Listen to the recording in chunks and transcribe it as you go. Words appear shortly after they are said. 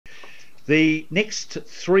The next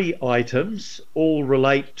three items all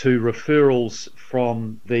relate to referrals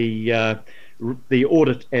from the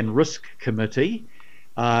Audit and Risk Committee.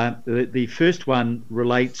 The first one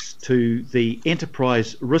relates to the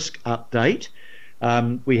enterprise risk update.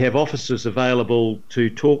 We have officers available to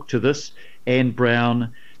talk to this: Anne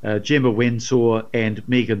Brown, Gemma Wensaw and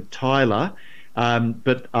Megan Tyler.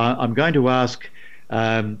 But I'm going to ask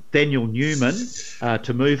Daniel Newman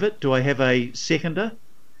to move it. Do I have a seconder?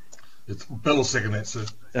 It's Bill will second that, sir.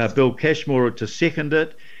 Bill Cashmore to second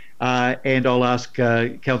it, and I'll ask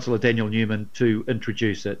Councillor Daniel Newman to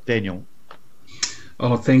introduce it. Daniel.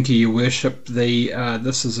 Oh, thank you, Your Worship.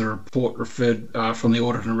 This is a report referred from the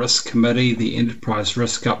Audit and Risk Committee, the Enterprise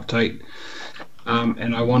Risk Update,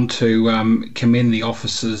 and I want to commend the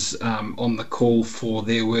officers on the call for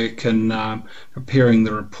their work in preparing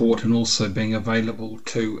the report and also being available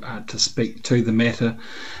to speak to the matter.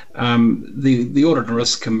 The Audit and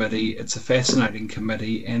Risk Committee, it's a fascinating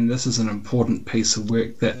committee, and this is an important piece of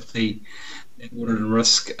work that the Audit and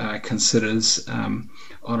Risk considers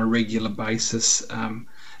on a regular basis.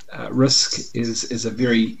 Risk is a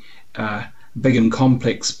very big and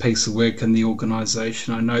complex piece of work in the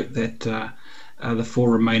organisation. I note that the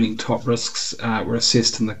four remaining top risks were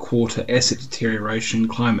assessed in the quarter: asset deterioration,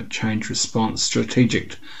 climate change response,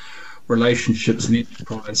 strategic relationships and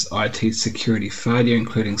enterprise IT security failure,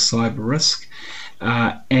 including cyber risk.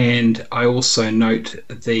 And I also note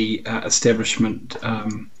the establishment,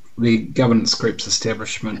 the governance group's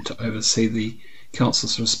establishment to oversee the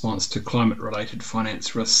Council's response to climate-related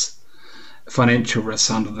financial risks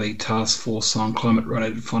under the Task Force on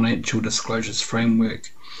Climate-Related Financial Disclosures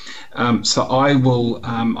Framework. So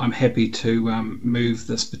I'm happy to move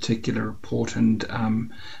this particular report and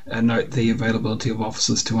note the availability of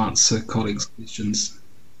officers to answer colleagues' questions.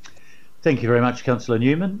 Thank you very much, Councillor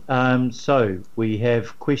Newman. So we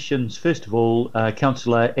have questions. First of all,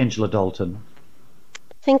 Councillor Angela Dalton.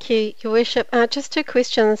 Thank you, Your Worship. Just two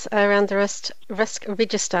questions around the risk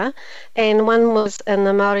register, and one was in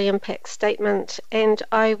the Māori impact statement, and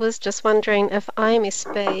I was just wondering if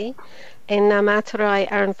IMSB and Ngā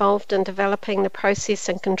Mātaurei are involved in developing the process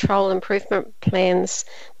and control improvement plans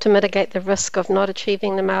to mitigate the risk of not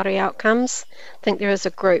achieving the Māori outcomes. I think there is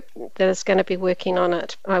a group that is going to be working on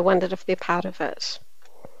it. I wondered if they're part of it.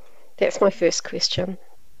 That's my first question.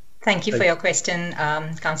 Thank you for your question,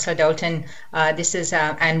 Councillor Dalton. This is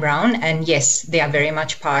Anne Brown, and yes, they are very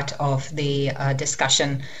much part of the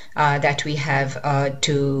discussion that we have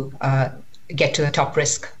to get to the top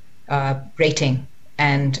risk rating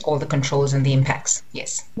and all the controls and the impacts.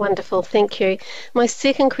 Yes. Wonderful, thank you. My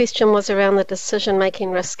second question was around the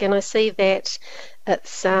decision-making risk, and I see that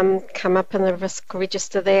it's come up in the risk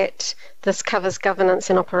register that this covers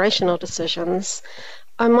governance and operational decisions.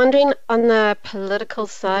 I'm wondering, on the political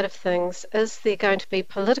side of things, is there going to be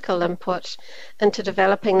political input into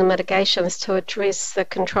developing the mitigations to address the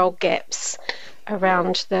control gaps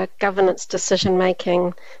around the governance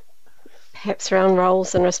decision-making, perhaps around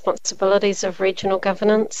roles and responsibilities of regional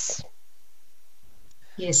governance?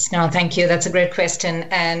 Yes, no, thank you. That's a great question.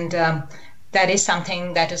 And that is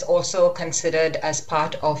something that is also considered as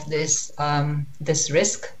part of this, this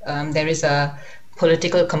risk. There is a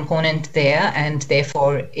political component there, and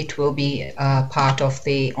therefore it will be part of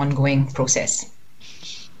the ongoing process.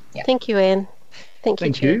 Yeah. Thank you, Anne.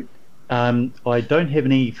 Thank you. I don't have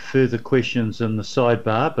any further questions in the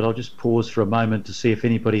sidebar, but I'll just pause for a moment to see if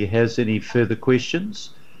anybody has any further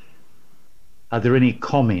questions. Are there any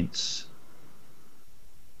comments?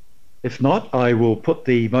 If not, I will put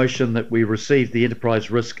the motion that we receive the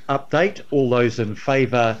enterprise risk update. All those in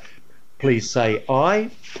favour, please say aye.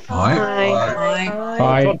 Aye.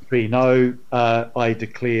 Aye. Contrary, no. I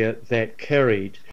declare that carried.